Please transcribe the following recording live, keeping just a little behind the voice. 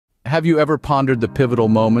have you ever pondered the pivotal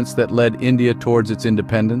moments that led India towards its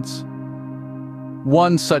independence?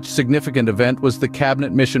 One such significant event was the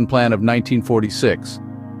Cabinet Mission Plan of 1946,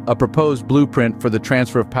 a proposed blueprint for the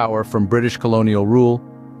transfer of power from British colonial rule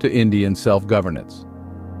to Indian self-governance.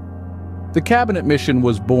 The Cabinet Mission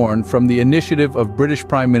was born from the initiative of British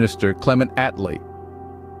Prime Minister Clement Attlee,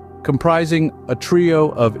 comprising a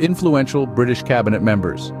trio of influential British cabinet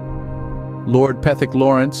members: Lord Pethick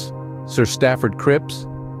Lawrence, Sir Stafford Cripps,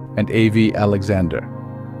 and A.V. Alexander.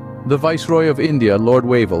 The Viceroy of India, Lord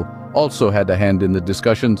Wavell, also had a hand in the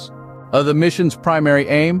discussions. The mission's primary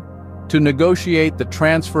aim: to negotiate the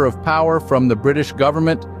transfer of power from the British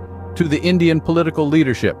government to the Indian political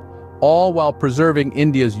leadership, all while preserving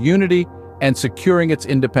India's unity and securing its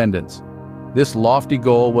independence. This lofty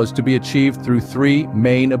goal was to be achieved through three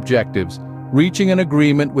main objectives: reaching an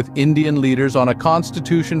agreement with Indian leaders on a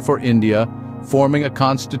constitution for India, forming a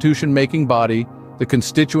constitution-making body, the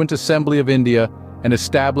Constituent Assembly of India, and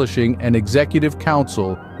establishing an executive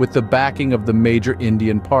council with the backing of the major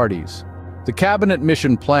Indian parties. The Cabinet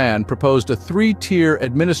Mission Plan proposed a three-tier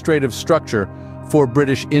administrative structure for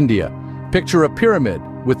British India. Picture a pyramid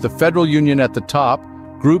with the federal union at the top,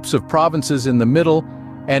 groups of provinces in the middle,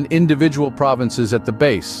 and individual provinces at the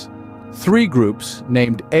base. Three groups,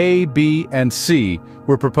 named A, B, and C,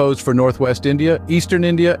 were proposed for Northwest India, Eastern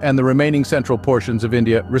India, and the remaining central portions of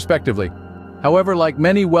India, respectively. However, like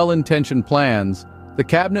many well-intentioned plans, the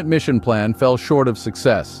Cabinet Mission Plan fell short of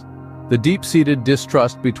success. The deep-seated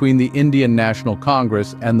distrust between the Indian National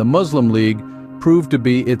Congress and the Muslim League proved to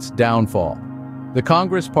be its downfall. The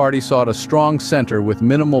Congress Party sought a strong center with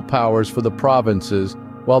minimal powers for the provinces,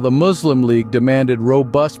 while the Muslim League demanded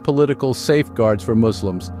robust political safeguards for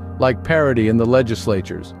Muslims, like parity in the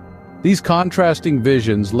legislatures. These contrasting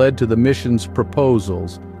visions led to the mission's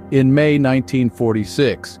proposals in May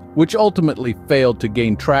 1946, which ultimately failed to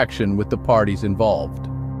gain traction with the parties involved.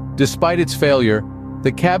 Despite its failure,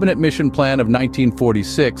 the Cabinet Mission Plan of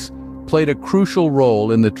 1946 played a crucial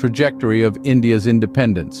role in the trajectory of India's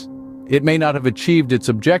independence. It may not have achieved its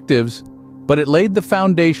objectives, but it laid the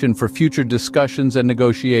foundation for future discussions and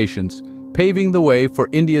negotiations, paving the way for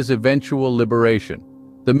India's eventual liberation.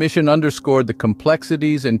 The mission underscored the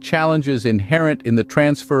complexities and challenges inherent in the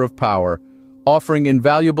transfer of power, offering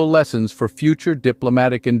invaluable lessons for future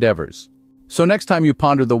diplomatic endeavors. So next time you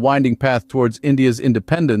ponder the winding path towards India's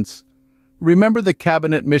independence, remember the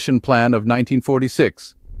Cabinet Mission Plan of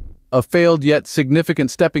 1946, a failed yet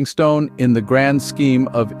significant stepping stone in the grand scheme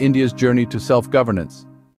of India's journey to self-governance.